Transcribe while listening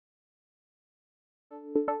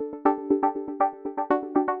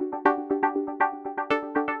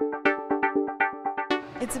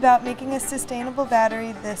It's about making a sustainable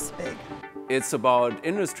battery this big. It's about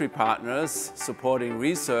industry partners supporting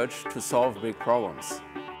research to solve big problems.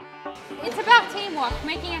 It's about teamwork,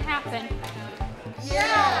 making it happen.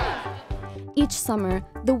 Yeah! Each summer,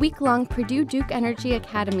 the week-long Purdue Duke Energy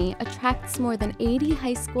Academy attracts more than 80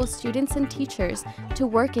 high school students and teachers to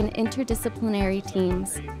work in interdisciplinary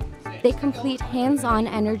teams. They complete hands-on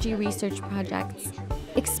energy research projects,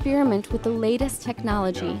 experiment with the latest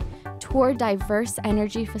technology, tour diverse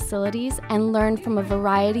energy facilities, and learn from a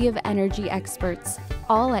variety of energy experts,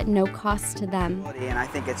 all at no cost to them. And I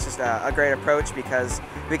think it's just a great approach because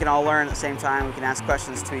we can all learn at the same time, we can ask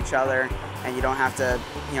questions to each other, and you don't have to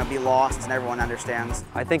be lost and everyone understands.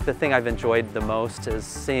 I think the thing I've enjoyed the most is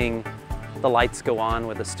seeing the lights go on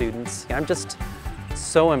with the students. I'm just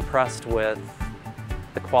so impressed with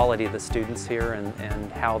the quality of the students here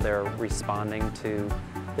and how they're responding to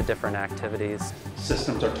the different activities.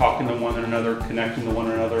 Systems are talking to one another, connecting to one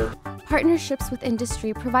another. Partnerships with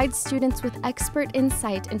industry provide students with expert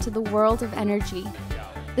insight into the world of energy.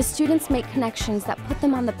 The students make connections that put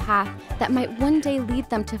them on the path that might one day lead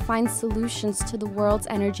them to find solutions to the world's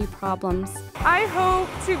energy problems. I hope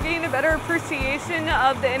to gain a better appreciation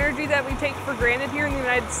of the energy that we take for granted here in the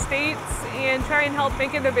United States and try and help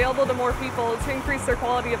make it available to more people to increase their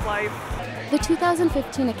quality of life. The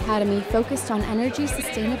 2015 Academy focused on energy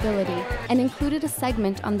sustainability and included a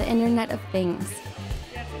segment on the Internet of Things.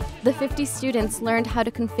 The 50 students learned how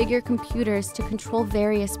to configure computers to control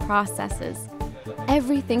various processes,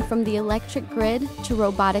 everything from the electric grid to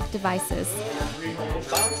robotic devices.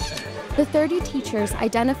 The 30 teachers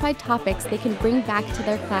identified topics they can bring back to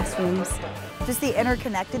their classrooms. Just the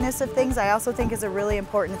interconnectedness of things I also think is a really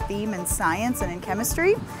important theme in science and in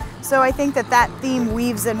chemistry. So I think that theme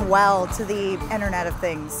weaves in well to the Internet of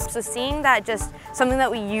Things. So seeing that just something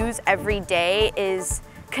that we use every day is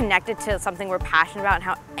connected to something we're passionate about and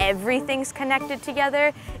how everything's connected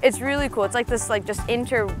together, it's really cool. It's like this just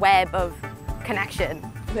interweb of connection.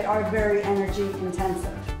 They are very energy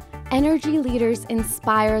intensive. Energy leaders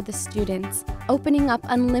inspire the students, opening up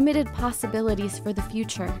unlimited possibilities for the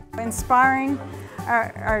future. Inspiring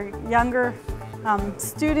our younger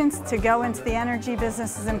students to go into the energy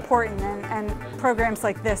business is important, and programs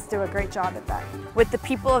like this do a great job at that. With the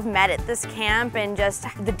people I've met at this camp and just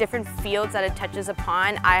the different fields that it touches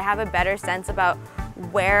upon, I have a better sense about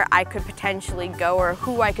where I could potentially go or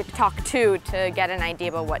who I could talk to get an idea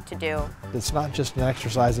about what to do. It's not just an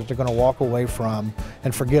exercise that they're going to walk away from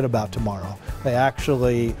and forget about tomorrow. They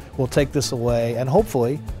actually will take this away and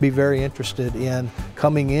hopefully be very interested in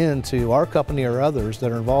coming into our company or others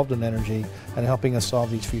that are involved in energy and helping us solve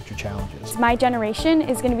these future challenges. My generation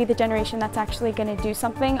is going to be the generation that's actually going to do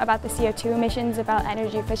something about the CO2 emissions, about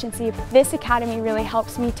energy efficiency. This academy really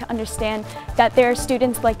helps me to understand that there are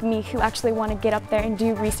students like me who actually want to get up there and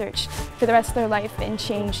do research for the rest of their life and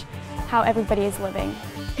change how everybody is living.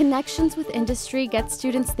 Connections with industry get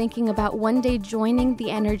students thinking about one day joining the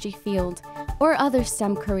energy field or other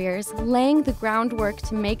STEM careers, laying the groundwork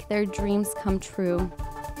to make their dreams come true.